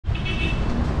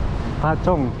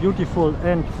Patong, beautiful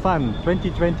and fun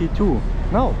 2022.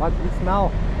 No, but it's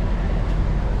now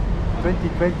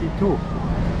 2022.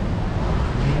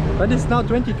 But it's now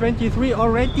 2023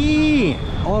 already!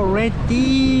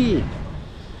 Already!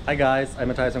 Hi guys, I'm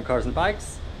Matthias on Cars and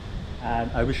Bikes,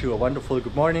 and I wish you a wonderful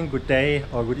good morning, good day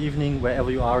or good evening wherever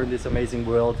you are in this amazing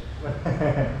world.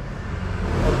 Okay,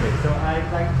 so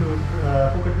I'd like to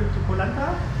book a trip to Koh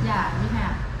Lanta. Yeah, we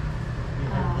have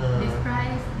this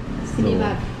price.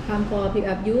 Minibus come for pick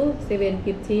up you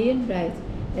 7:15, right?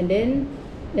 And then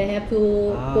they have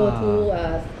to go to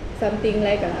something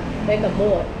like a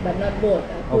boat, but not boat.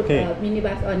 Put Okay.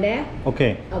 Minibus on there.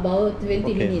 Okay. About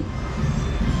 20 minutes.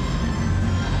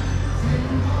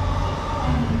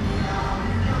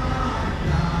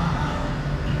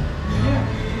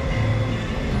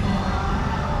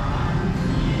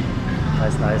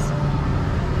 Nice.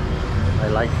 I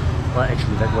like, well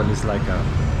actually that one is like a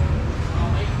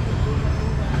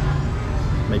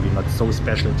maybe not so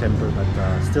special temple, but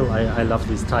still I love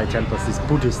these Thai temples, these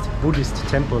Buddhist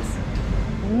temples.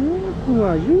 Who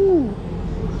are you?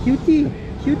 Cutie?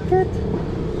 Cute cat?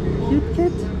 Cute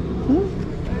cat?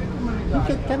 Look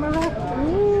at camera.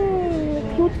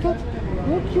 Cute cat.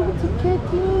 Cute cat.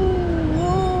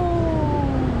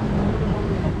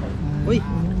 Oi.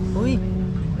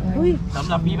 สำ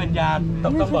หรับพี่ปัญญาต้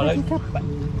องบอกเลย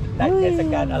ได้เทศ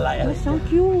กาลอะไร So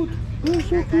cute. You're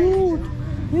so cute.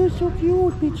 You're so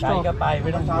cute. Beach ไป dog. ก็ไปไม่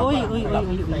ต้อง ไป โอ้โหแล้ว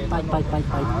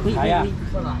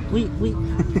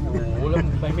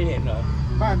ไม่เห็นเหรอ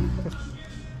บ้าน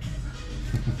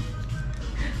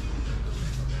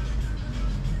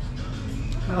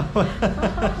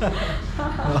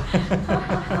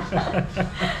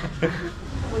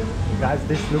Guys,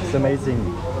 this looks amazing,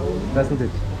 doesn't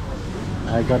it?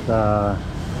 I got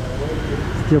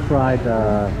stir-fried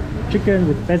chicken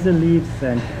with basil leaves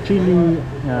and chili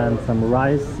and some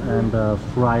rice and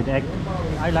fried egg.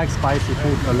 I like spicy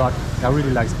food a lot. I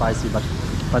really like spicy, but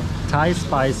Thai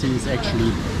spicy is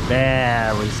actually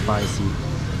very spicy.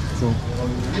 So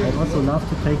I also love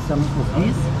to take some of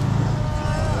these.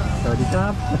 Sorry,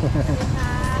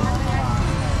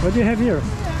 what do you have here?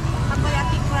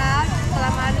 Takoyaki crab,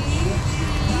 calamari,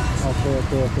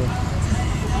 Okay.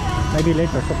 Maybe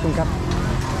later. Looks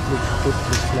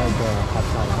like pad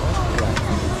Thai. Yeah,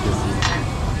 this is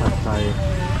pad Thai.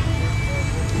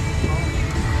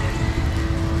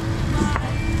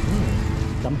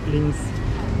 Dumplings.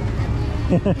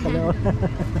 Hello.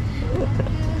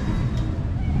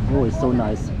 Oh, it's so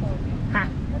nice.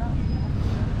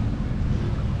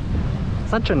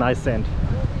 Such a nice sand.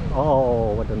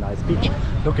 Oh, what a nice beach.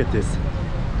 Look at this.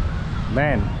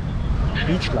 Man,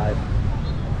 beach life.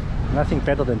 Nothing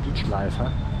better than beach life,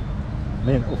 huh? I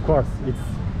mean, of course, it's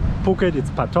Phuket, it's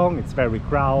Patong, it's very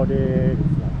crowded.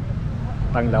 It's like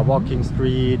Bangla walking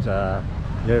street.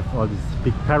 You have all these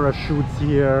big parachutes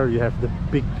here. You have the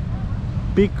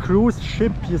big cruise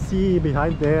ship you see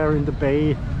behind there in the bay.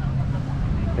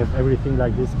 You have everything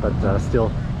like this, but still,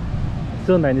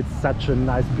 man, it's such a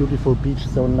nice, beautiful beach.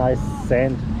 So nice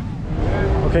sand.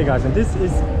 Okay, guys, and this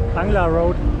is Bangla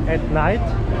Road at night.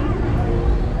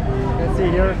 You can see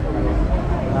here.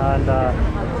 And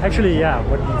actually, yeah,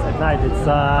 what is at night? It's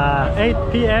 8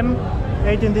 p.m.,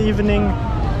 8 in the evening.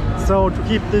 So to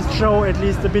keep this show at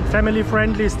least a bit family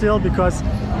friendly still, because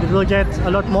it will get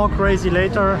a lot more crazy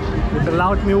later with the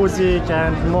loud music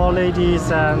and more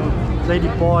ladies and lady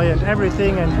boy and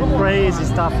everything and crazy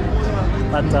stuff.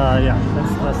 But yeah,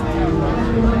 let's just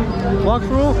walk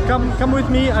through. Come with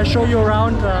me. I show you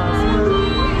around.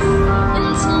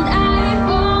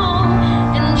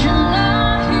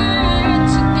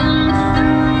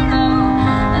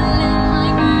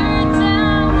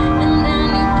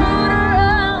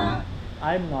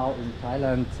 I'm now in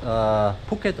Thailand,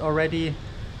 Phuket already.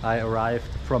 I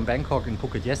arrived from Bangkok in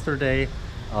Phuket yesterday,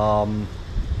 and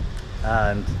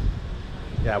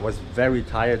yeah, I was very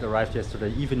tired. Arrived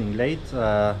yesterday evening late,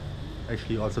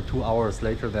 actually also 2 hours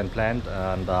later than planned,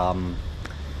 and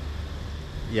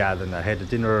yeah, then I had a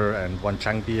dinner and one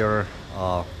Chang beer.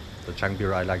 The Chang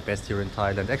beer I like best here in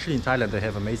Thailand. Actually in Thailand they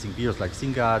have amazing beers like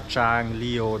Singa, Chang,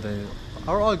 Leo. They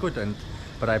are all good,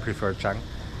 but I prefer Chang.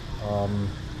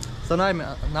 So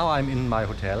now I'm in my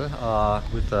hotel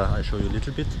with I show you a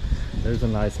little bit. There's a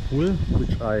nice pool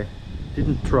which I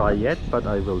didn't try yet, but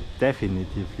I will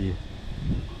definitively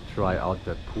try out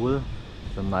that pool.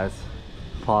 Some nice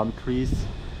palm trees.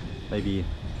 Maybe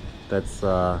that's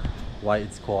why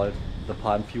it's called the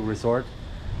Palm View Resort.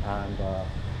 And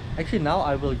actually now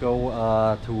I will go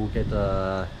to get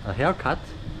a haircut,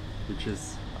 which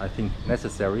is I think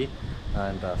necessary,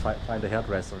 and find a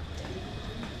hairdresser.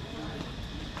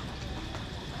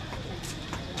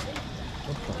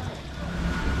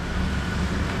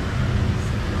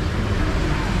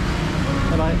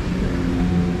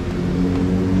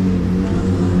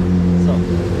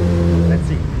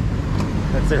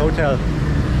 the hotel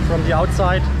from the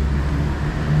outside.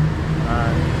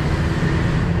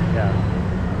 Yeah,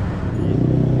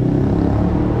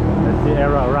 that's the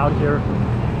area around here.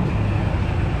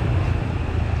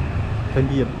 Can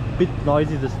be a bit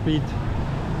noisy, the street,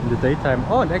 in the daytime.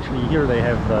 Oh, and actually here they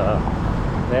have the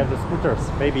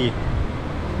scooters. Maybe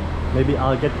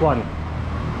I'll get one.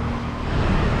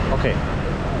 Okay,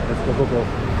 let's go.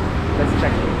 Let's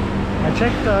check. I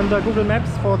checked on the Google Maps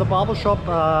for the barber shop.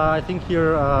 I think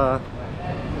here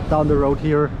down the road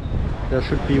here there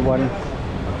should be one.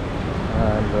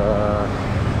 And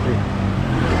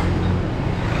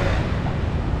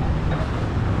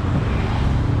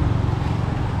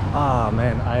ah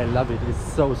man, I love it.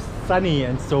 It's so sunny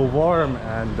and so warm.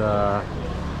 And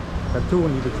tattoo,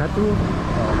 need a tattoo?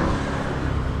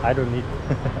 I don't need.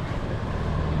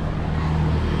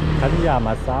 Kanya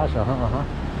massage,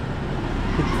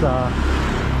 pizza,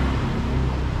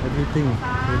 everything.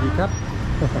 Ready cup.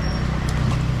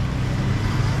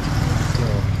 So,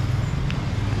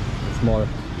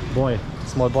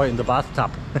 small boy in the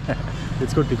bathtub.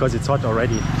 It's good because it's hot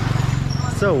already.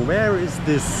 So where is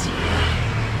this?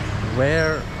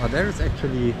 Where? Oh, there is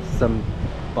actually some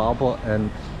barber, and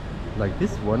like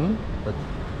this one, but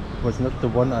was not the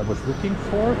one I was looking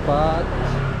for. But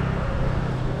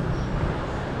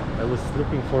I was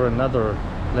looking for another.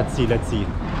 Let's see.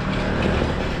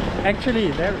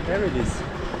 Actually, there it is.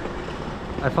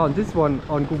 I found this one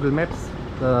on Google Maps.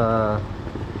 The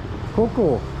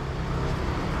Coco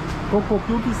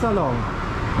Beauty Salon.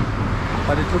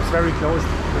 But it looks very close,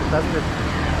 doesn't it?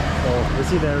 So you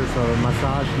see there is a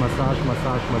massage.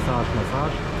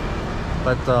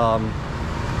 But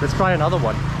let's try another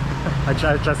one. I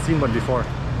just seen one before.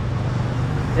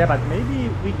 Yeah, but maybe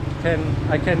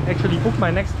I can actually book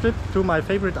my next trip to my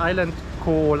favorite island,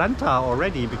 Koh Lanta,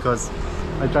 already, because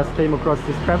I just came across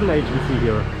this travel agency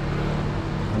here.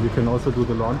 And you can also do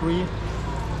the laundry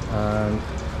and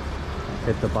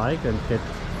get the bike and get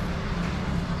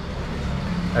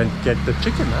the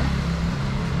chicken, huh?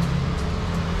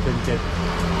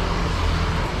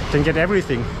 Can get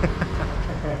everything.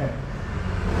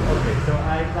 Okay, so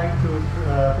I'd like to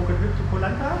book a trip to Koh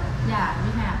Lanta. Yeah, we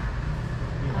have.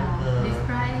 This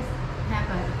price have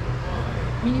a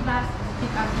minibus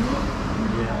pick up you in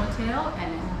the hotel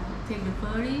and take the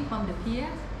ferry from the pier.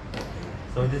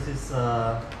 So this is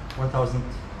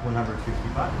 1,150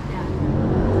 baht. Yeah.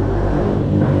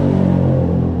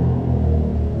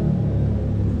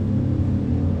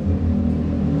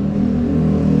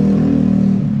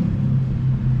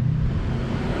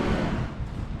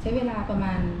ใช้เวลาประม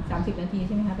าณ30 นาทีใ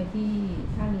ช่ไหมคะไปที่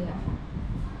ท่าเรือ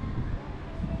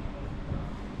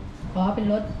เป็น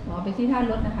รถไปที่ท่า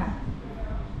รถนะคะ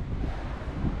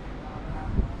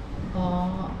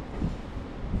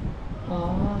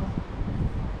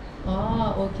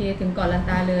โอเคถึงเกาะลัน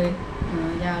ตาเลย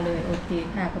ยาวเลยโอเค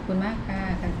ค่ะขอบคุณมากค่ะ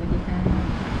สวัสดีค่ะ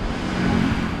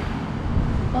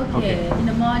Okay, in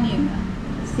the morning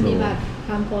minibus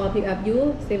come for pick up you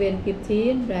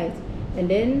 7:15 right, and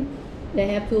then they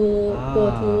have to go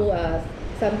to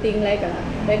something like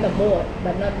a boat,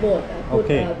 but not boat. Put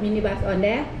minibus on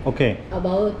there. Okay.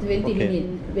 About 20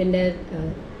 minutes when they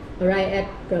arrive at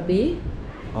Krabi.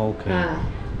 Okay.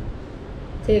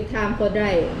 Take time for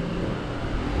drive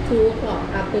 2 o'clock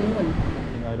afternoon.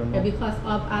 I don't know. Because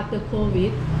of after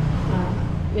COVID,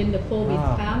 when the COVID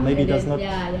comes, maybe does not.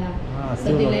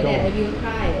 Something like that. I will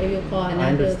try. I will call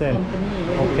another company.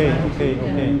 Okay.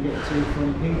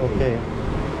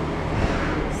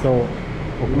 So,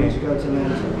 okay. To go to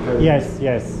Lanta.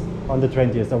 Yes. On the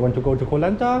 20th, I want to go to Koh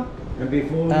Lanta. And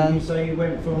before you say you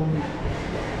went from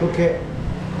Phuket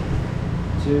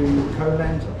to Koh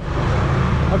Lanta.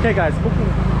 Okay, guys,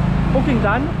 booking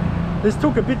done. This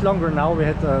took a bit longer now. We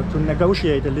had to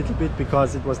negotiate a little bit because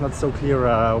it was not so clear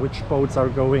which boats are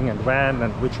going and when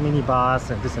and which minibus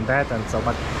and this and that and so.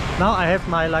 But now I have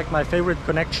my favorite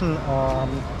connection.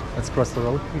 Let's cross the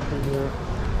road quickly here.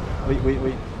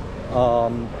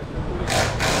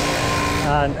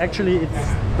 And actually it's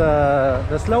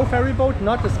the slow ferry boat,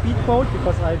 not the speedboat,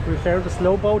 because I prefer the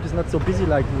slow boat. It's not so busy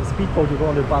like the speedboat. You go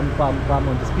on the bum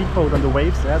on the speedboat on the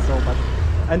waves. Yeah, so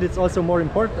and it's also more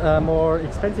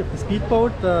expensive, the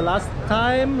speedboat. Last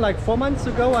time, like 4 months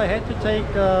ago, I had to take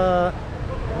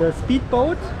the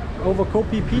speedboat over Koh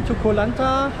Phi Phi to Koh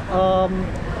Lanta.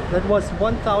 That was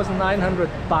 1,900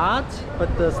 baht, but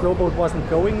the slow boat wasn't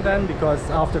going then because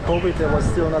after COVID there was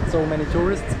still not so many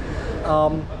tourists.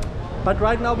 But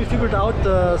right now we figured out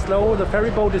the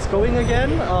ferry boat is going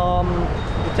again.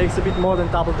 It takes a bit more than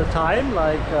double the time,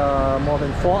 like more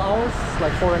than 4 hours,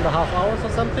 like 4.5 hours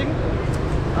or something.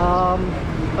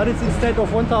 but it's instead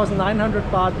of 1,900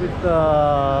 baht with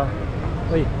the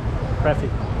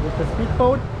traffic. With the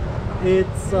speedboat,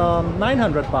 it's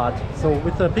 900 baht. So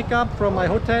with the pickup from my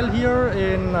hotel here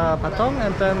in Patong,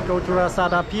 and then go to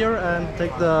Rasada Pier and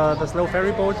take the slow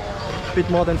ferry boat, a bit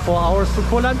more than 4 hours to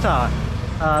Koh Lanta,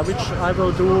 which I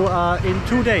will do in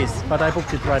 2 days, but I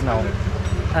booked it right now.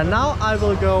 And now I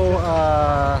will go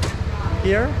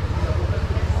here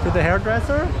to the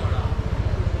hairdresser.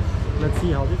 Let's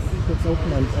see how this gets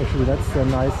open, and actually that's a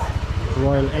nice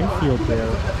Royal Enfield there.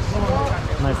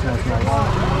 Nice, nice, nice.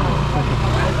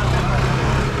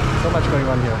 So much going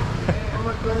on here.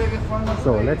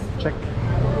 So let's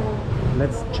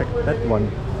check that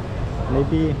one.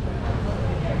 Maybe,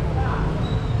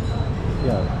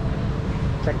 yeah,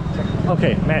 check.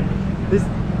 Okay, man, this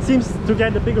seems to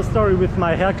get a bigger story with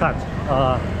my haircut.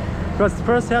 Because the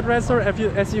first hairdresser,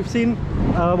 as you've seen,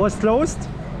 was closed.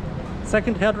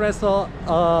 Second hairdresser,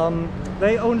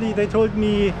 they told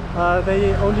me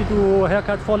they only do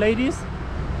haircut for ladies.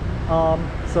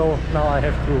 So now I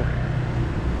have to,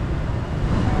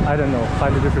 I don't know,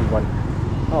 find a different one.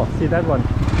 Oh, see that one,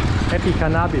 Happy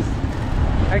Cannabis.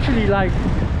 Actually, like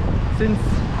since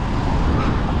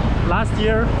last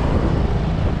year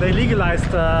they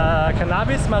legalized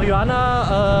cannabis, marijuana,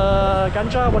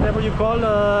 ganja, whatever you call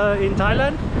in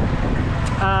Thailand.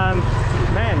 And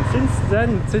man, since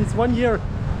then, since 1 year,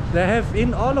 they have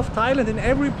in all of Thailand, in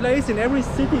every place, in every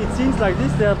city, it seems like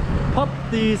this, they have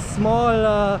popped these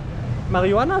small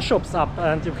marijuana shops up,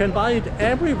 and you can buy it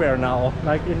everywhere now,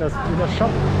 like in a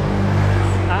shop.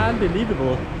 It's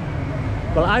unbelievable.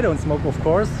 Well, I don't smoke, of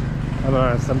course.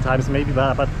 Sometimes maybe,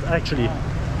 but actually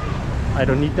I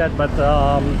don't need that. But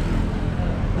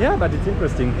yeah, but it's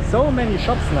interesting. So many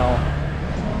shops now.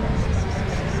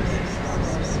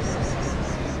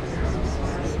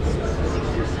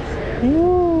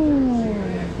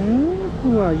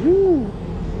 Who are you?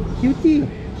 Cutie?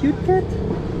 Cute cat?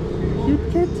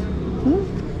 Cute cat?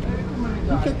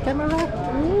 Look at camera.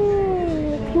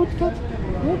 Cute cat.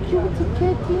 Oh, cute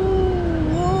cat.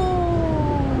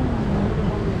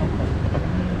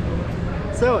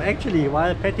 So actually,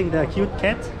 while petting the cute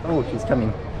cat, oh, she's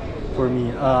coming for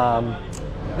me.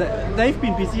 They've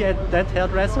been busy at that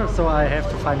hairdresser, so I have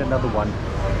to find another one.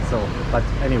 So, but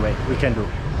anyway, we can do.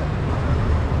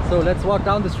 So let's walk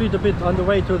down the street a bit on the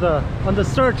way to on the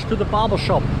search to the barber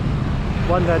shop,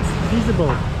 one that's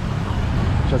feasible.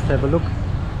 Just have a look.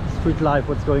 Street life,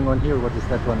 what's going on here? What is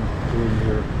that one doing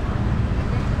here?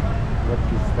 What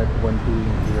is that one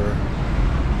doing here?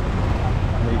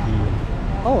 Maybe,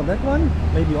 oh, that one?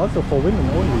 Maybe also for women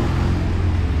only.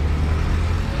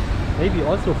 Maybe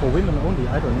also for women only,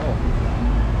 I don't know.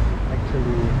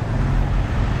 Actually,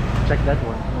 check that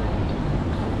one.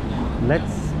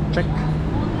 Let's check.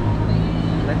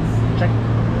 Let's check.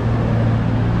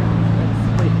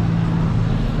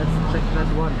 Let's check that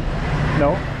one. No,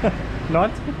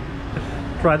 not.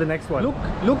 Try the next one. Look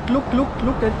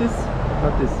at this.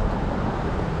 Not this.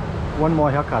 One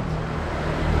more haircut.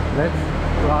 Let's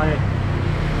try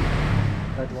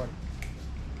that one.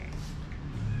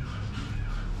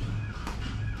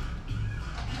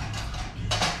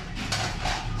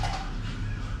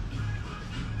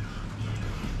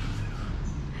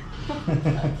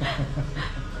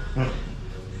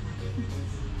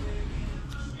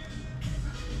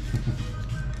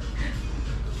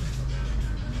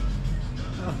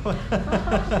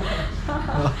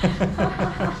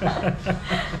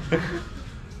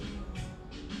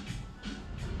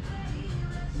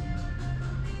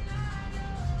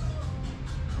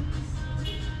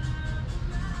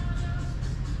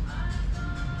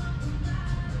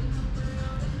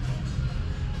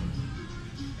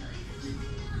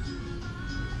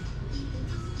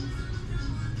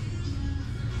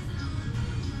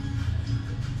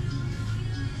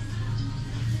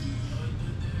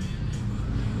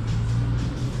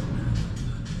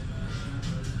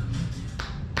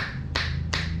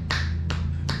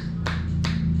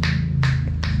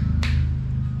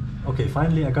 Okay,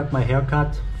 finally I got my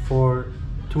haircut for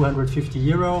 250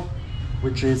 euro,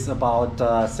 which is about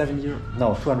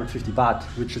 250 baht,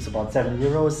 which is about 7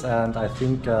 euros, and I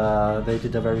think they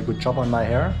did a very good job on my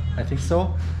hair. I think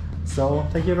so. So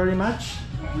thank you very much.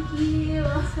 Thank you.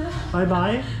 Bye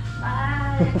bye.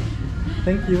 Bye.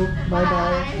 Thank you. Bye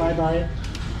bye. Bye bye.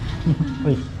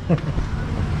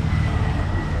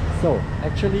 So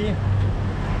actually,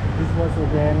 this was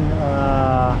again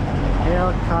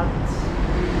haircut,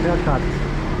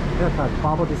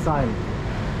 barber design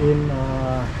in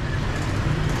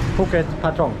Phuket,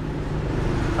 Patong.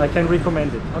 I can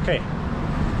recommend it. Okay,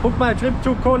 book my trip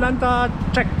to Koh Lanta,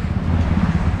 check.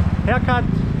 Haircut,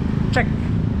 check.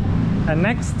 And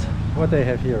next, what they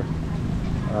have here?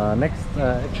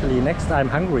 Actually, next I'm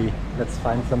hungry. Let's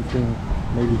find something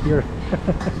maybe here.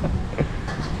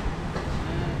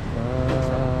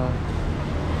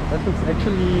 That looks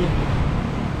actually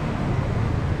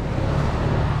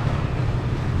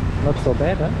not so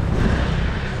bad, huh?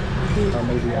 Or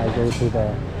maybe I go to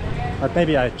the... But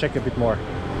maybe I check a bit more.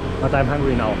 But I'm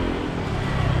hungry now.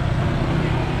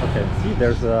 Okay, see,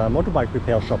 there's a motorbike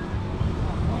repair shop.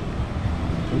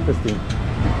 Interesting.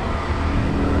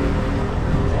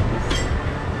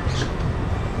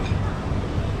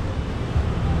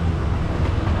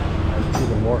 And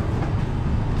even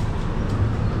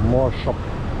more shop.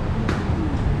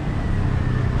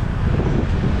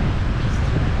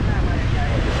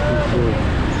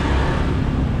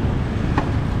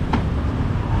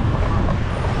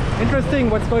 Interesting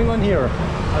what's going on here.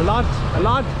 A lot.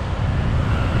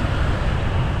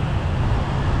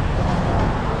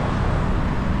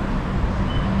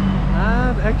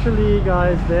 And actually,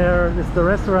 guys, there is the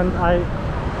restaurant I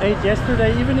ate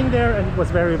yesterday evening there, and it was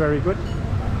very, very good.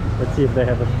 Let's see if they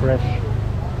have a fresh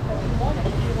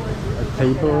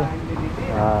table.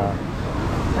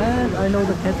 And I know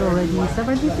the cat already.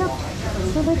 Sabadi cat.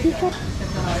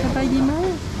 Sabadi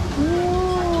mai.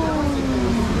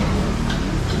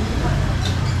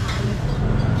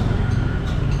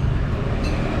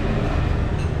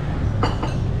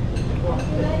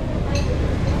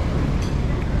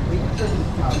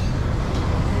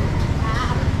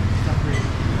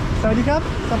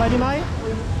 Sabadi mai.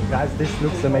 Guys, this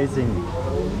looks amazing,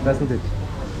 doesn't it?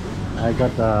 I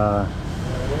got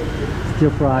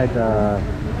stir-fried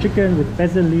chicken with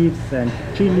basil leaves and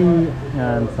chili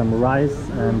and some rice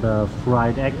and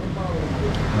fried egg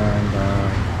and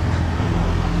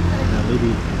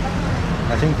maybe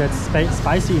I think that's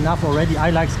spicy enough already. I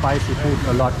like spicy food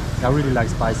a lot. I really like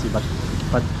spicy, but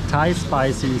Thai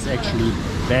spicy is actually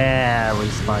very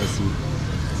spicy.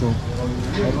 So I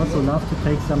also love to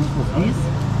take some of these.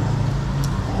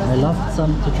 I love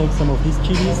to take some of these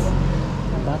chilies,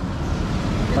 but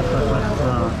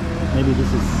maybe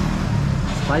this is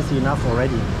spicy enough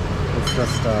already. Let's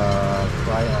just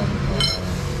try it.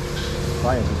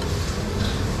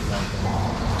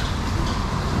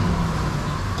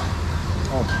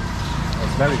 Oh,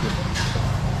 it's very good.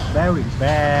 Very,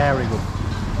 very good.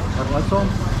 But also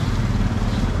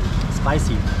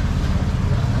spicy.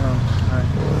 I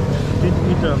didn't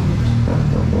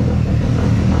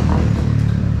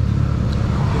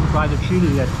try the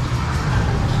chili yet.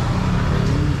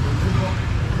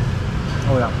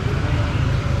 Oh yeah.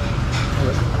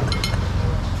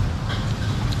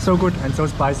 So good and so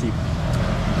spicy.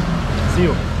 See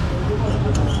you.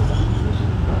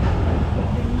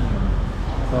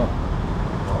 So.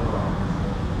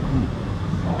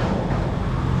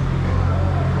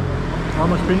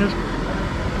 Almost finished.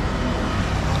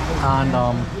 And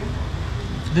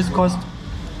this cost,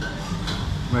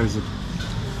 where is it?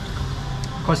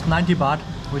 Cost 90 baht,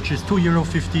 which is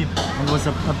 €2.50, and was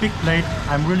a big plate.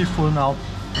 I'm really full now.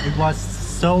 It was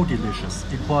so delicious.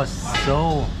 It was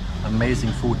so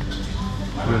amazing food.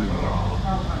 Really.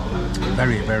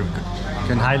 Very, very good.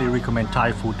 Can highly recommend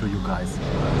Thai food to you guys.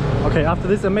 Okay, after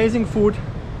this amazing food,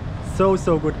 so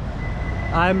good.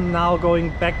 I'm now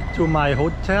going back to my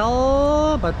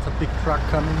hotel, but a big truck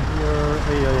coming here,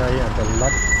 and a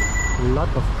lot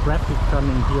of traffic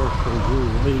coming here for you.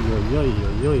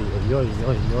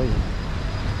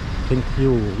 Thank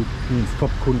you, which means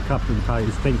khop kun kap in Thai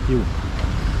is thank you.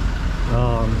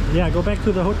 Yeah, go back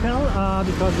to the hotel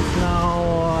because it's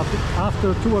now a bit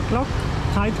after 2 o'clock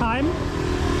Thai time,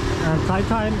 and Thai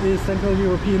time is Central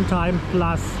European time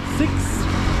 +6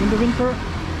 in the winter.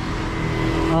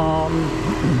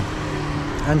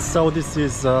 And so this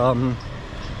is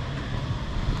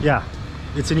yeah,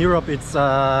 it's in Europe. It's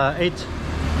 8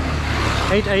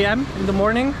 a.m. in the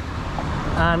morning,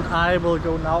 and I will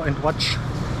go now and watch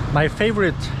my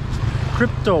favorite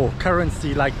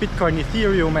cryptocurrency like Bitcoin,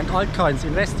 Ethereum and altcoins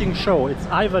investing show. It's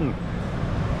Ivan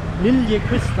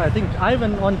Liljeqvist, I think,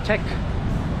 Ivan on Tech,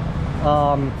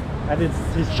 and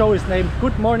his show is named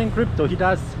Good Morning Crypto. He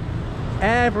does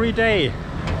every day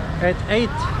at 8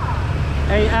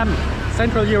 a.m.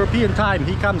 Central European time.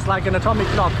 He comes like an atomic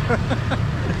clock.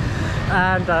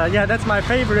 And yeah, that's my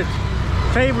favorite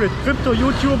crypto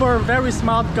YouTuber. Very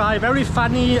smart guy, very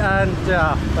funny, and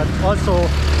but also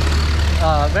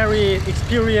very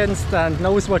experienced and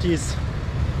knows what he's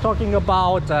talking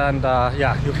about. And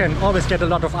yeah, you can always get a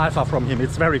lot of alpha from him.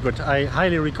 It's very good. I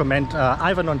highly recommend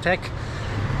Ivan on Tech.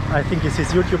 I think it's his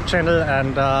YouTube channel,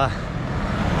 and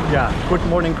yeah, Good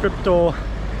Morning Crypto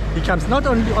He comes not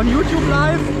on YouTube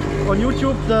live. On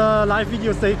YouTube the live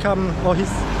videos they come, or his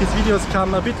videos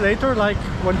come a bit later, like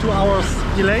 1-2 hours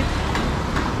delayed.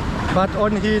 But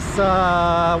on his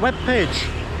web page,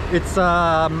 it's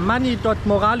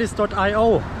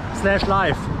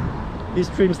money.morales.io/live. He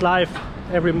streams live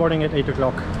every morning at 8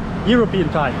 o'clock European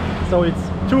time. So it's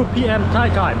 2 p.m. Thai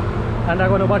time. And I'm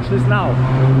gonna watch this now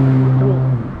to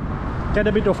get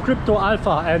a bit of crypto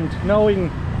alpha and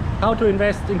knowing how to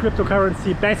invest in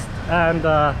cryptocurrency best. And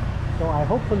so I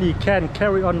hopefully can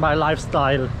carry on my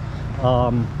lifestyle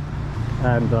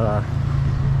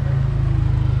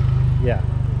yeah,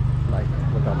 like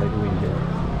what are they doing here?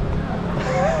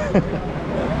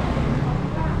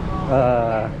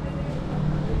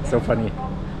 So funny.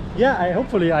 Yeah,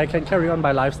 hopefully I can carry on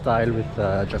my lifestyle with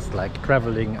just like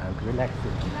traveling and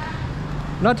relaxing,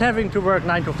 not having to work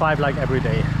 9 to 5 like every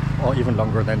day, or even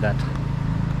longer than that,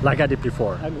 like I did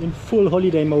before. I'm in full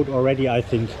holiday mode already, I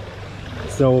think.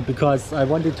 So because I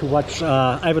wanted to watch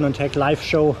Ivan on Tech live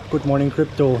show, Good Morning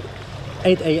Crypto,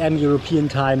 8 a.m. European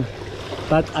time,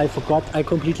 but I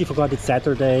completely forgot it's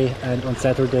Saturday, and on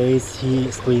Saturdays he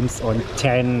streams on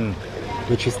 10,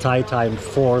 which is Thai time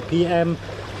 4 p.m.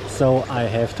 So I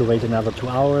have to wait another 2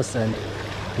 hours, and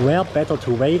well, better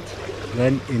to wait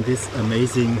than in this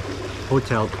amazing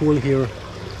hotel pool here.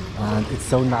 And it's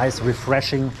so nice,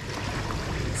 refreshing.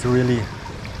 It's really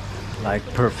like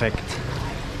perfect,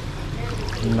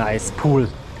 nice pool. You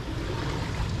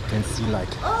can see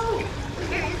like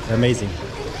amazing.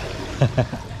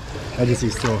 And this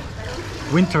is so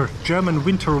German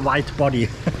winter white body.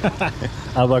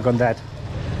 I'll work on that.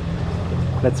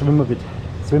 Let's swim a bit.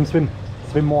 Swim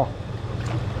more.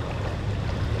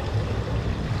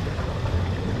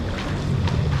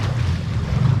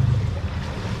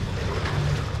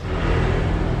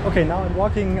 Okay, now I'm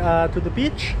walking to the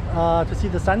beach to see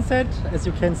the sunset. As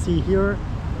you can see here,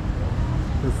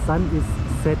 the sun is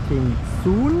setting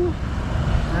soon,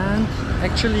 and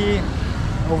actually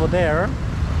over there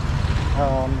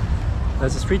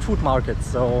there's a street food market,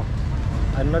 so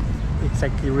I'm not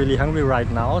exactly really hungry right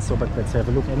now, so but let's have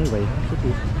a look anyway.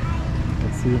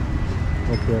 Let's see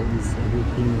what there is.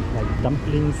 Everything like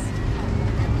dumplings.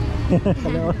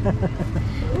 Hello.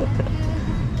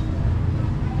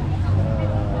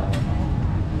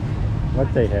 What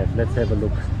they have, let's have a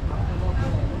look.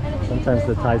 Sometimes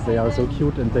the Thais, they are so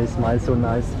cute and they smile so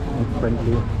nice and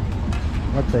friendly.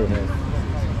 What they have?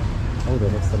 Oh, they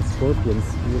have some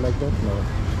scorpions. Do you like that? No,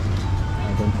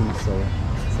 I don't think so.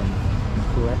 Some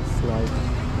crabs like.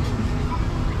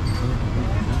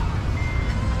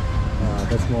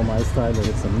 That's more my style. They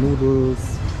have some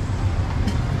noodles,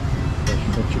 fresh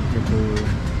vegetable.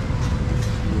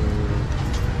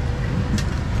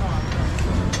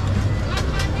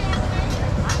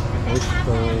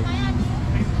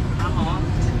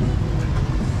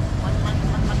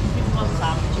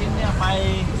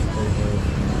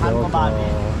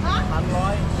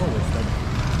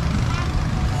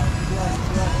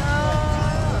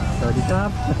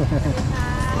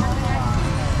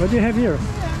 What do you have here?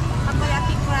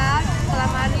 Takoyaki crab,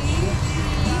 calamari,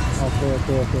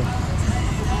 Okay.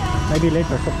 Maybe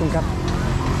later.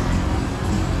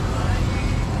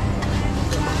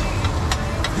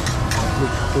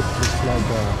 Looks like a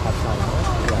pad thai.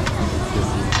 Yeah, this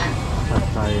is pad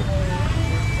thai.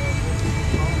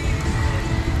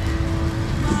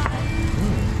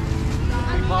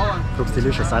 Looks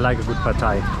delicious. I like a good pad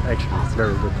thai. Actually, it's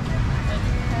very good.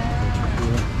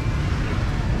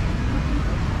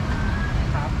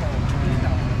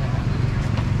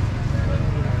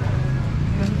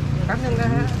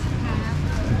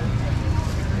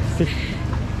 Fish.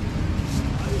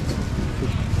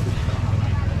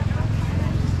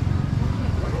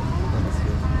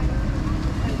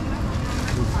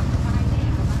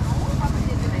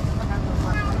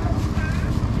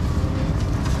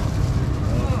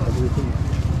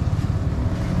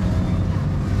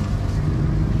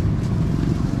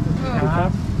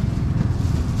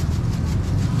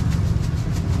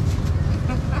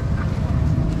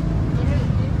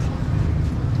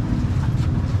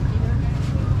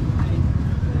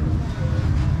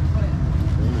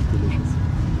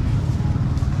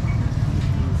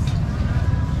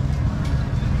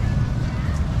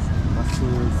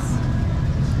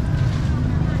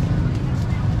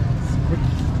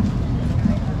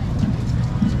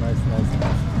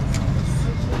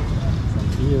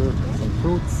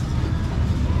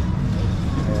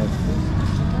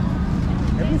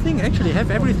 Actually have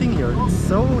everything here. It's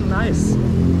so nice.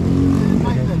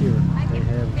 They have here. They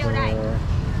have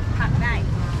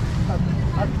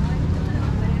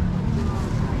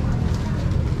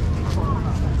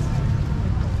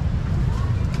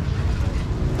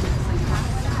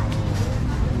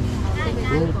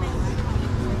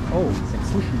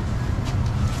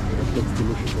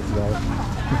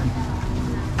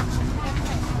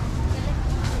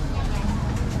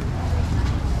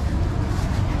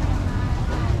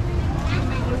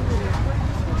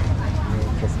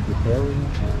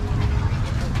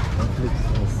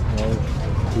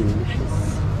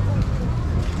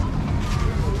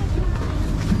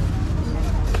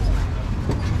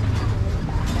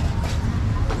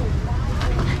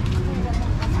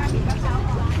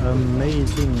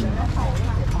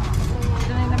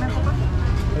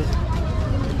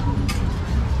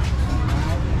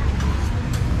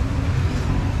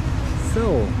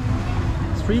So,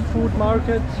 street food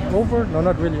market over? No,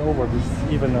 not really over.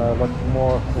 There's even a lot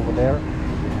more over there.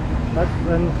 But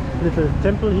then little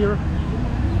temple here.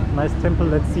 Nice temple.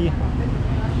 Let's see.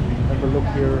 Have a look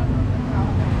here.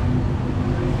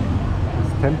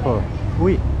 This temple.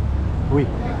 Oui. Oui.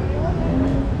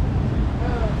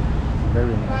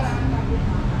 Very nice.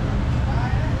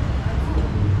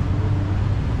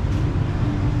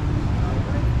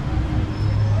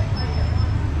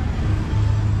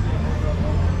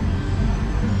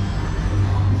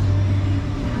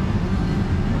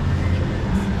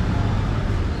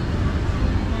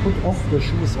 Put off the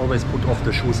shoes, always put off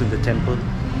the shoes in the temple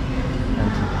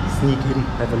and sneak in,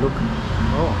 have a look.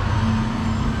 Oh.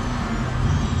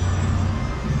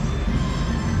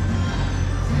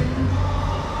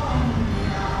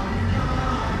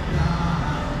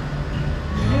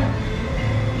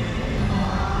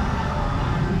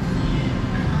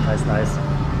 Nice, nice.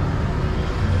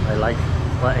 I like,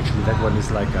 well actually that one is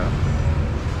like a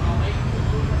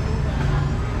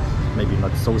maybe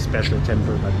not so special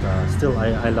temple, but still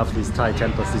I love these Thai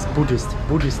temples, these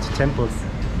Buddhist temples.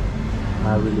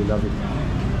 I really love it.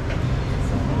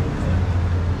 So,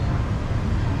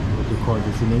 what do you call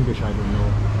this in English? I don't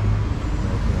know.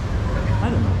 I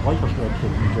don't know.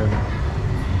 Räucherstäbchen in German.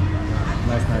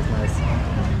 Nice, nice, nice.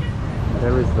 And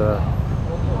there is the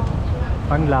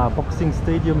Bangla boxing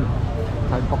stadium,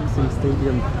 Thai boxing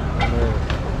stadium.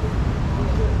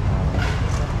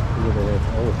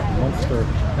 Oh, monster.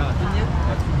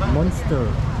 Monster.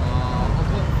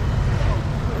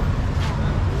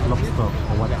 Lobster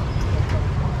or what?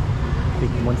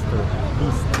 Big monster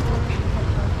beast.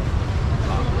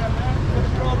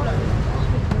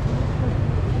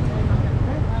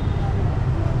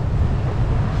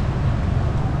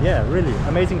 Yeah, really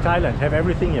amazing Thailand. Have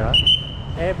everything here. Huh?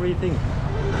 Everything.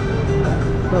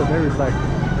 So there is like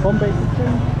Bombay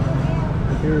chicken.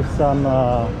 Here's some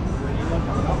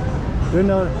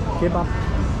dinner kebab,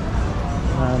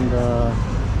 and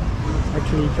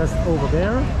actually just over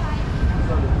there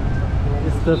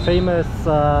is the famous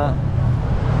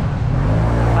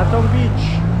Patong Beach,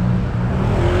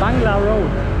 Bangla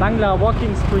Road, Bangla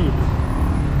Walking Street,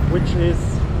 which is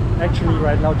actually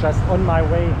right now just on my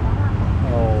way.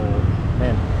 Oh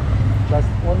man, just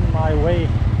on my way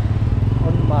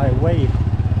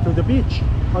to the beach,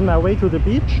 on my way to the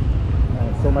beach.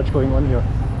 So much going on here.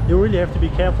 You really have to be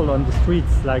careful on the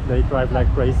streets, like they drive like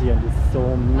crazy, and there's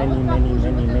so many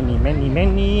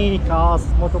cars,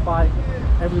 motorbike,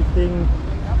 everything.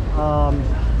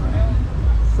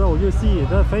 So you see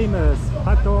the famous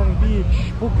Patong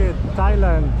Beach, Phuket,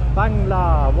 Thailand,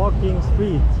 Bangla walking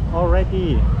street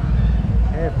already.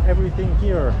 Have everything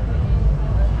here.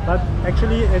 But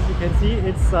actually, as you can see,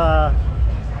 it's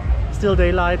still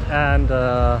daylight, and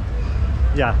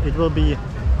yeah, it will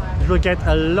get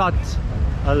a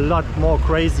lot more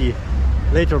crazy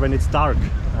later when it's dark,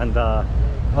 and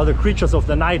all the creatures of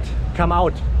the night come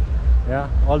out. Yeah,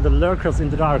 all the lurkers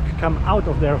in the dark come out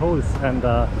of their holes, and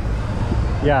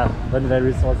yeah, then there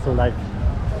is also like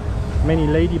many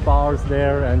lady bars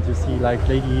there, and you see like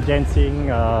lady dancing,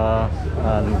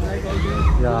 and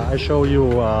yeah, I show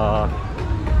you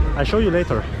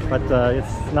later. But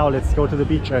it's now, let's go to the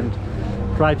beach and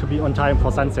try to be on time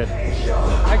for sunset.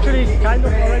 Actually, kind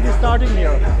of already starting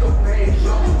here. Like,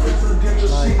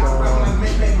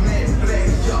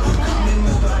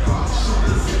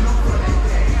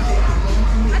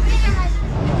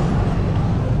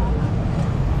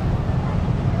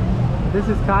 this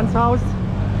is Khan's house.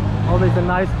 Always a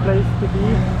nice place to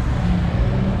be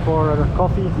for a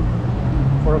coffee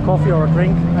or a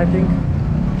drink, I think.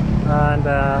 And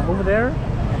over there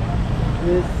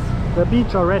is the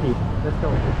beach already. Let's go.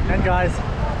 And guys,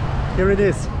 here it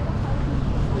is.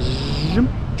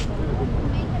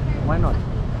 Why not?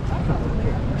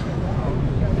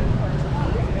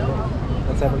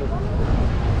 Let's have a look.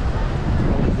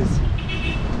 This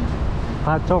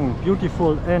Patong,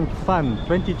 beautiful and fun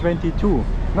 2022.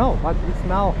 No, but it's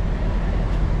now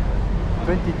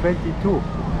 2022.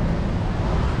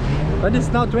 But it's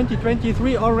now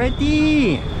 2023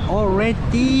 already.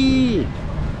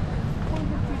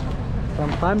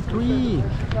 Some palm tree,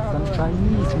 some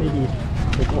Chinese maybe.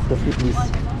 Take off the flippies.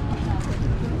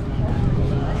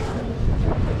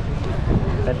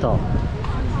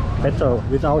 Better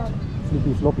without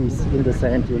flippy floppies in the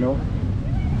sand, you know.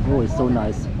 Oh, it's so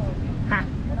nice. Ha.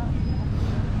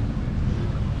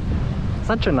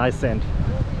 Such a nice sand.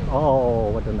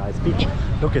 Oh, what a nice beach.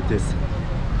 Look at this.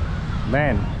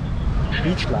 Man,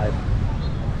 beach life.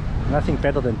 Nothing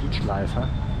better than beach life, huh?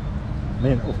 I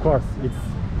mean, of course, it's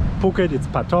Phuket, it's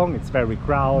Patong, it's very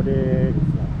crowded.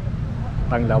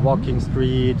 Bangla walking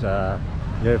street,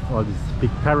 You have all these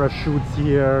big parachutes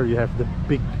here. You have the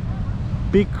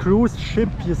big cruise ship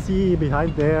you see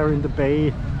behind there in the bay.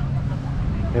 You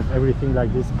have everything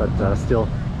like this, but still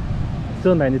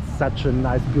man, it's such a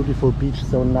nice, beautiful beach.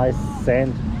 So nice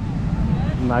sand,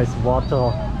 nice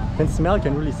water.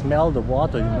 Can really smell the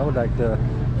water, you know, like the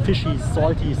fishy,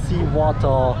 salty sea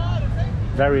water.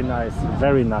 Very nice,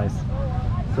 very nice.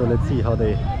 So let's see how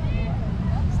they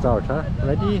start, huh?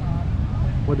 Ready?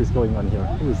 What is going on here?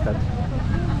 Who is that?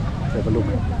 Let's have a look.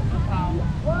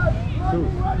 Two.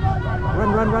 Run!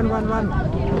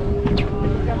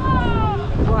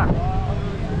 Wow.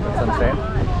 That's some sand.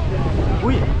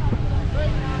 Ui!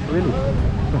 Really?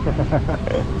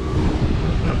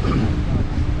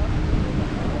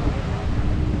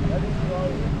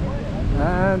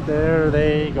 And there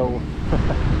they go.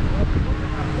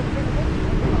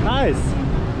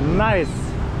 Nice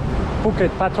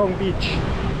Phuket Patong beach.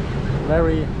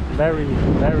 Very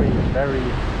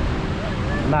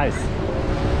nice.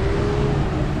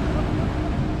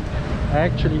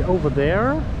 Actually over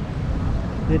there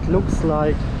it looks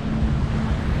like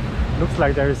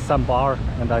there is some bar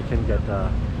and I can get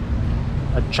a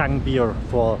Chang beer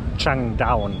for Chang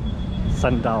down,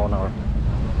 sundown, or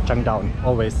Chang down,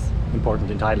 always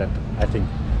important in Thailand, I think.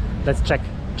 Let's check.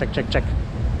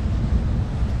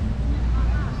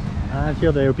 And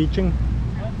here they are beaching.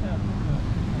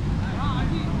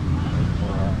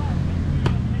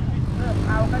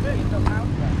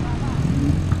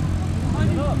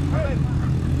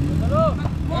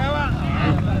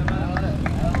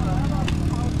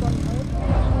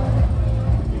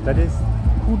 That is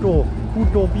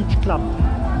Kudo Beach Club.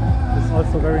 It's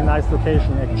also a very nice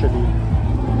location actually.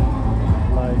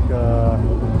 Like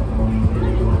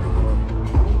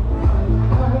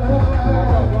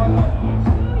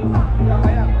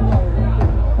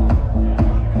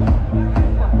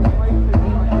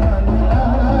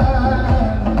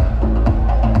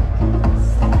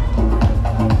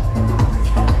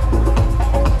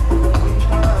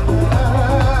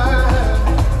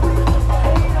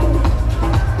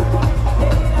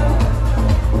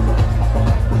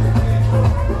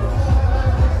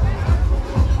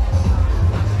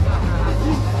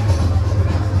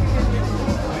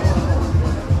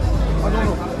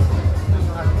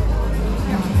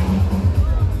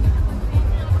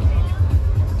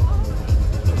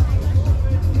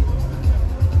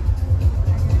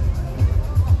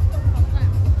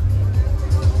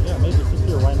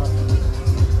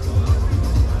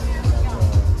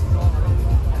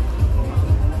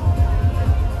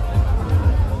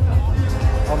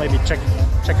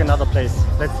check another place.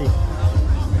 Let's see.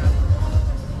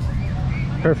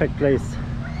 Perfect place.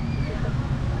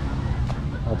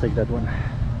 I'll take that one.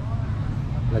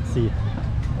 Let's see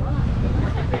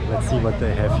what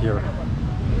they have here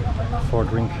for a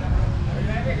drink.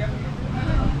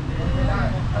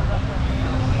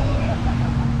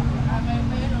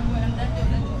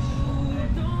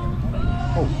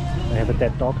 Oh, I have a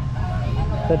dead dog.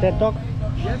 The dead dog?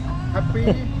 Yes, happy.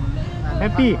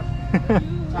 Happy.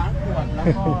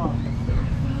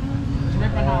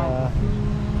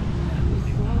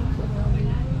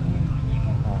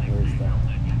 Here is the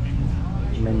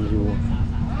menu.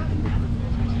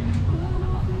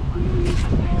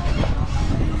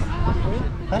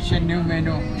 Change new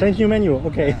menu. Change new menu,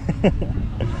 okay.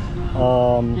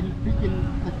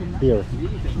 Here.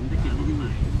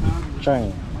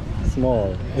 Chang,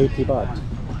 small, 80 baht,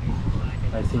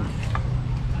 I think.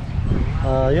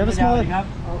 You have a small?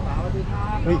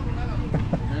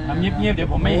 ทำเงียบๆเดี๋ยว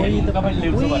ผมไม่เห็นก็ไม่ลื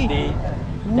มสวัสดี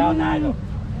เจ้านายหรอก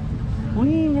อุ้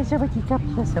ยเนี่ยสบายดีครับ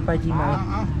สบายดีไหม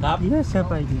ครับ เนี่ยส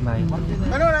บายดีไหม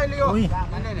ไม่รู้อะไรเลย อุ้ย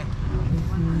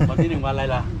วันที่ 1 วันอะไร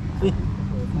ล่ะ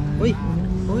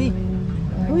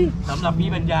อุ้ย สำหรับพี่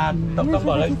ปัญญาต้องบอ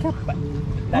กเลย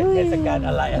ได้เทศกาล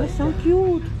อะไรอะไร so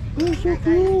cute you're so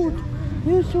cute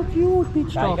you're so cute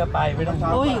bitch ใครก็ไปไม่ต้อง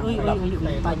อุ้ย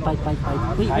ไป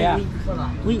ใครอ่ะ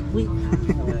อุ้ย โอ้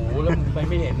โหแล้วมึงไป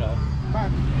ไม่เห็นเหรอ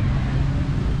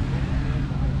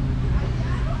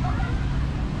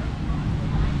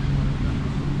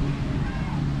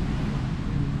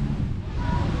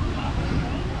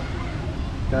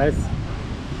Guys,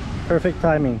 perfect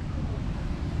timing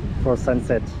for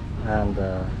sunset and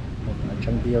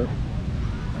Chang beer,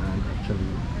 and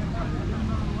actually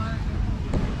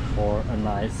for a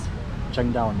nice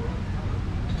Chang down.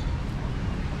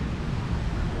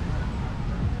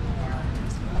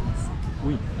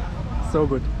 Ui, so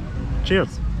good.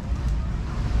 Cheers.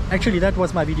 Actually, that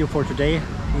was my video for today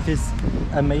with this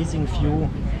amazing view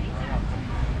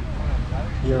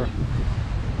here.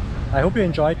 I hope you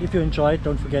enjoyed. If you enjoyed,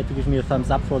 don't forget to give me a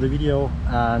thumbs up for the video,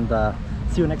 and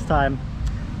see you next time.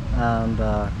 and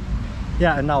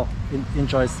yeah, and now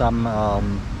enjoy some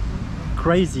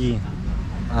crazy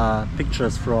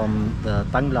pictures from the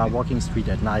Bangla walking street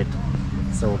at night.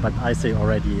 So, but I say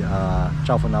already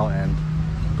ciao for now and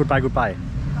goodbye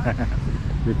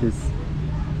with this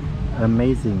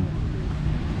amazing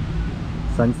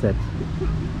sunset.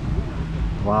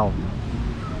 Wow.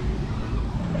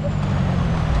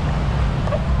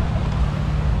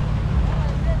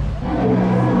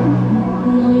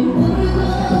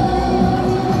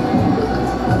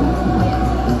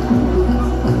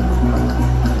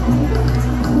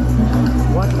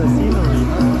 What a scenery.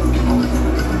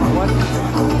 What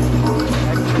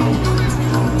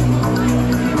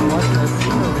a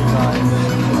scenery, guys.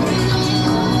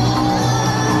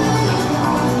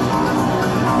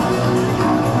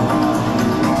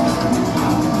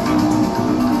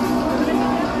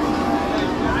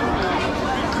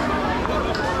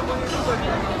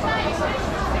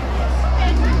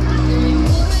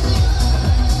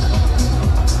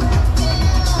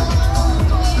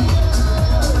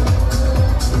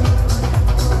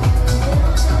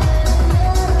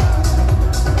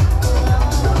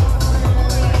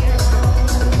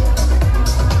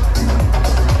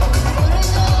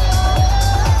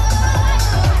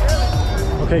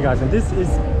 Okay guys, and this is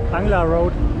Bangla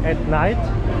Road at night.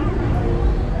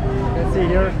 You can see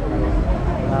here,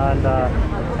 and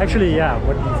actually, yeah,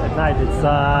 what is at night? It's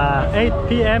 8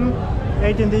 p.m.,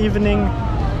 8 in the evening.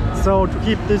 So to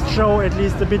keep this show at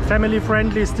least a bit family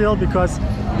friendly still, because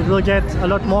it will get a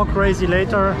lot more crazy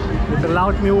later with the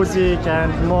loud music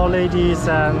and more ladies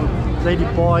and lady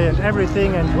boy and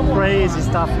everything and crazy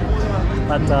stuff.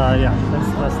 But yeah, let's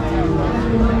just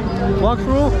walk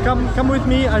through. Come with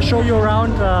me. I show you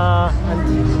around.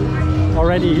 And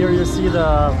already here you see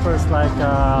the first, like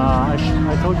I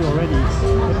told you already,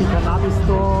 the cannabis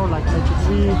store, like Magic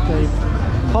Tree. They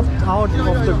popped out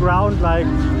of the ground, like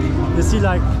you see,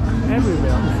 like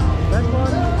everywhere. That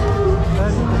one,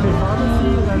 then the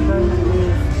pharmacy, and then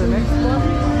is the next one.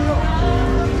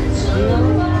 Here.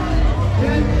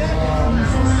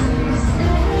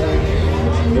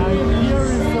 Here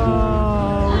is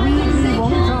Willy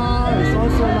Wonka. It's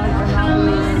also like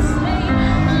cannabis.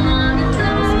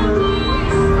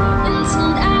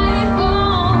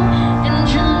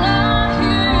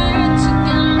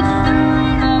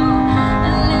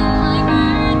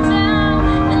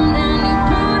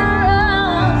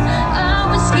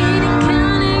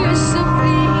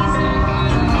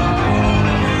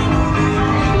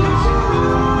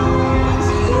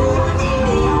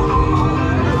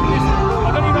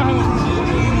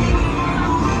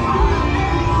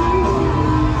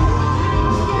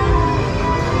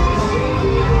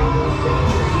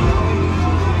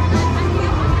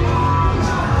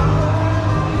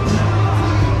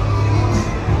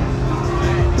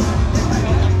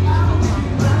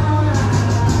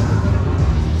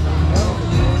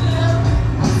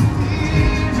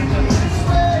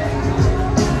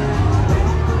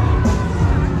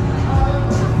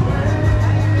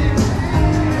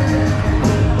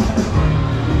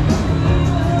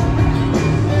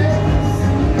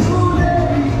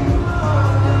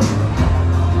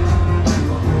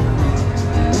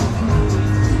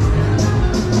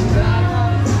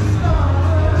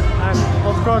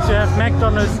 You have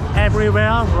McDonald's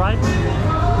everywhere, right?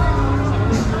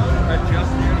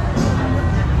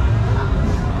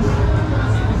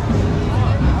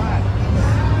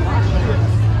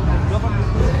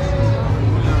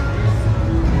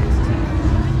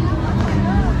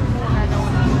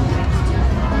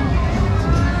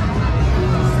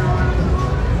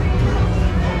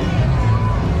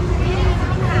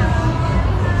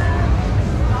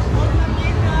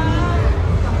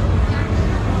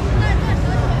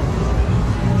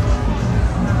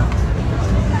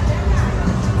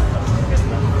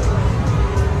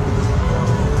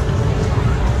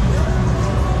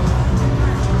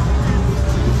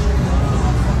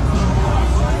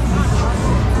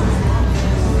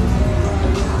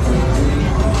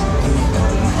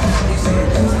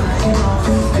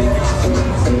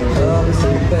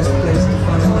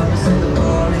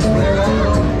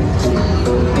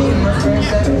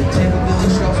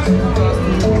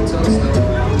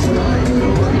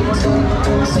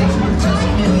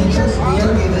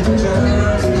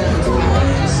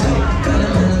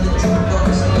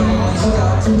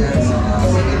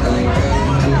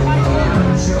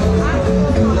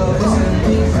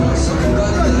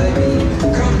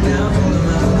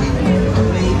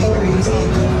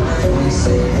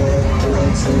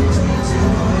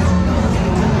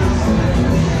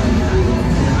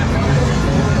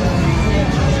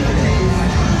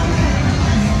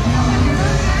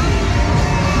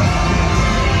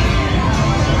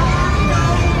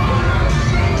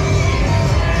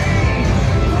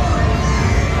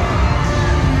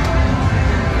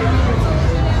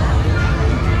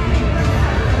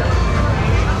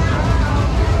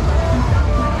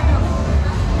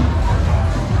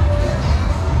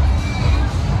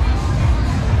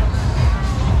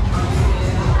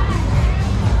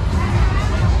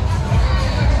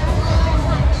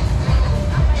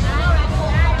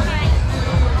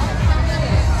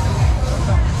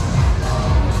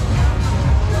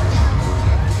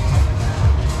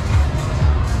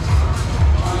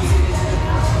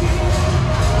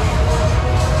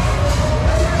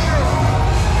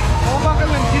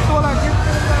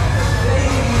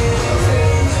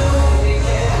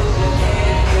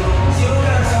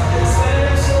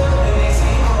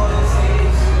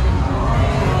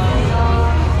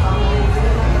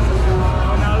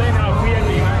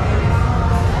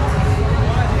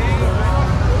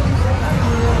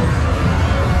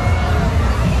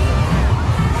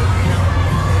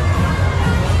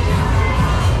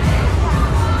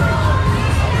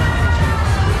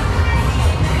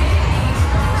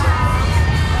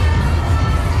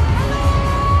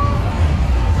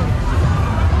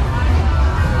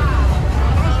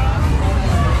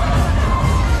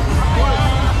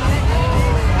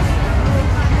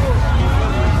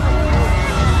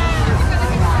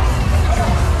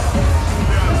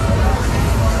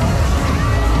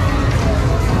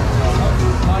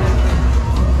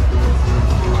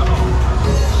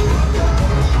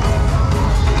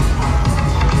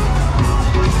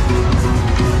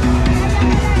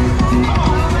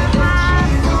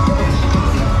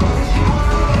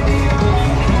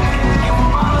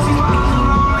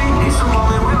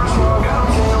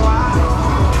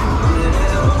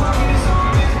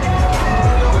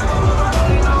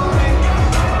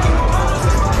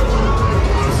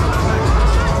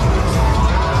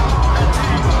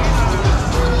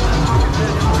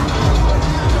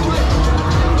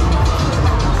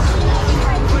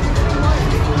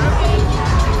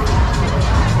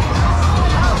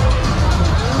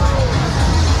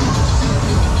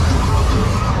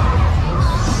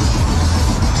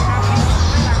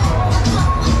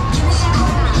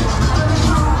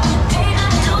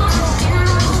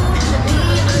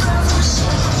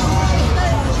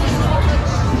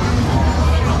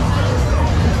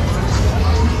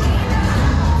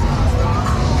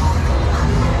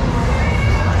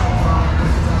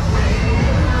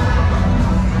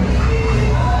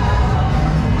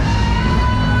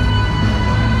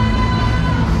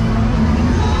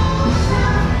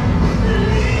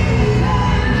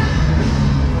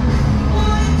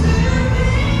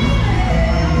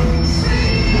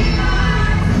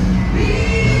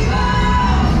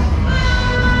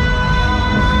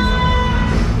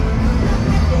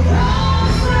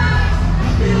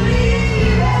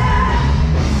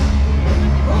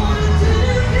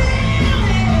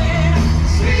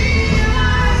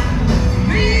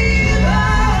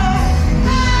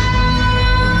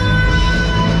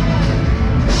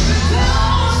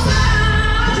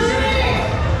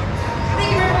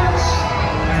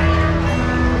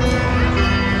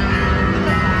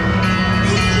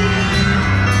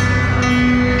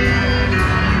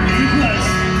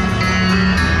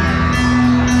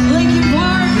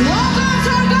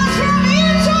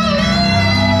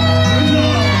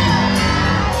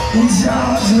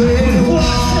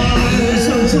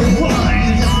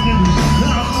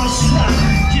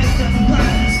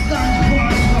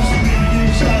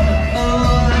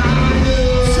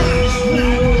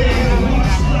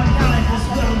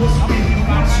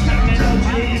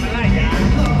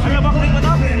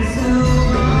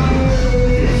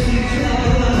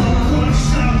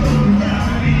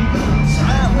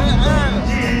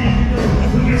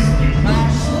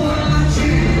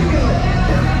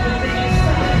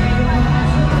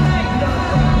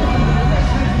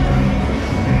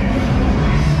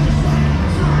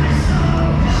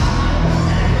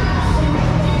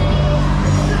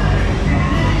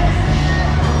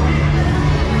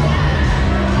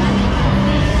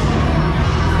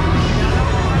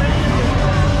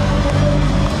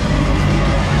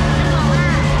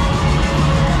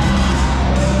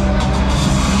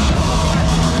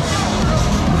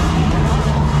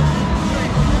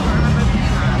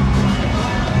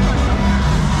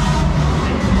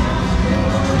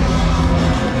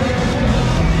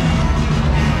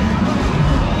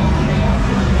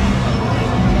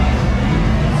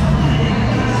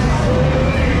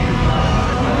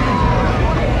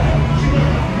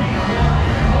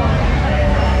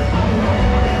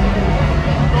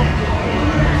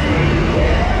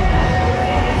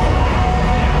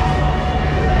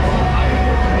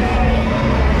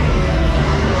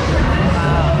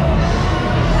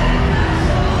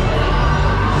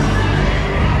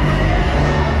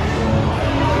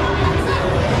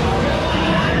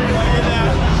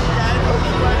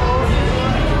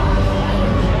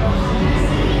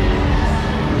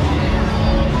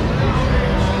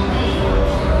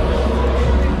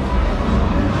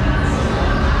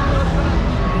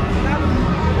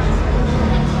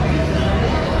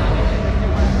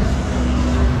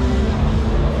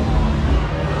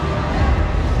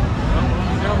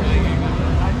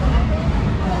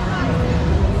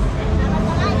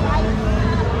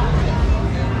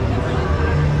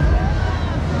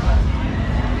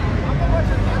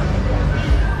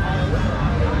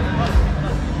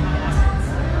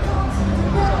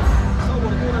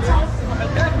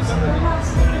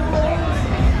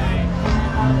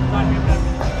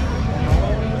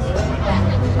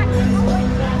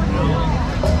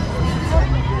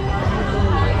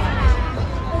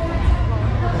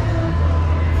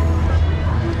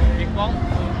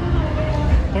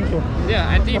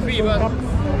 duty free bus.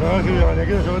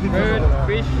 Bird,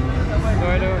 fish,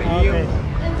 broiler, eel. Okay.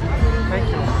 Thank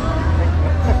you.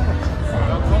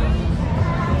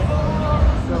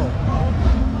 So,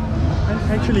 and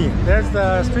actually, there's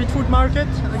the street food market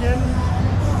again.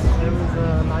 There is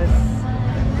a nice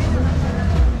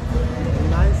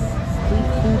street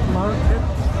food market.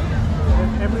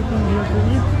 There's everything here to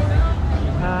eat.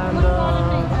 And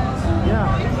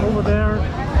yeah, over there,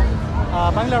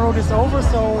 Bangla Road is over.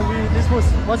 So this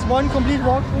was one complete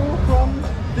walkthrough from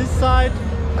this side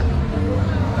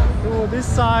to this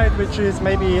side, which is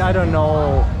maybe, I don't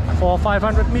know, 400 or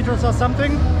 500 meters or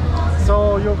something.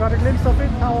 So you got a glimpse of it,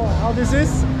 how this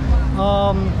is.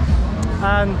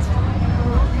 And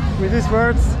with these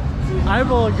words, I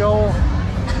will go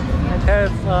and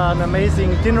have an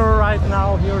amazing dinner right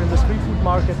now here in the street food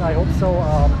market. I hope so.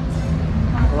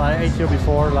 Well, I ate here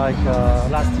before, like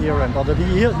last year and other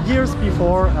years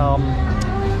before.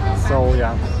 So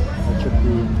yeah, it should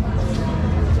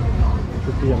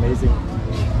be amazing.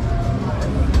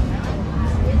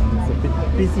 It's a bit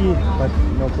busy, but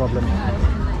no problem.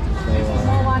 So,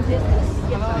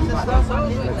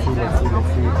 let's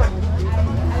see.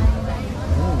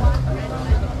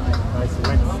 Nice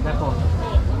red snapper.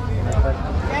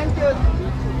 Thank you.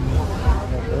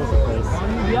 There's a place.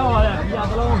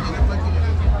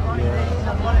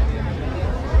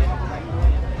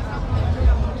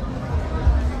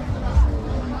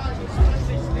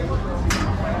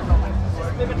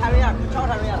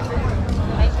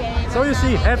 So you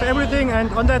see, have everything,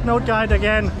 and on that note, guide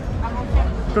again.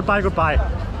 Goodbye.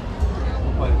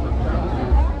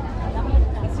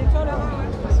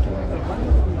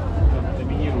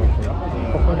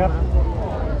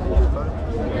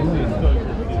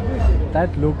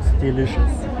 That looks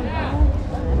delicious.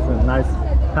 It's a nice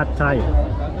pad thai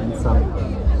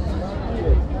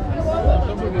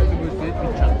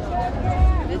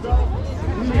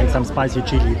and some spicy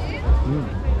chili.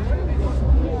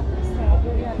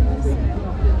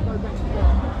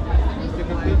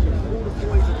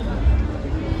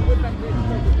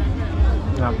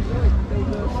 Yeah.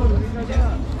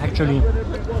 Actually,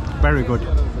 very good.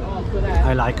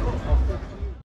 I like.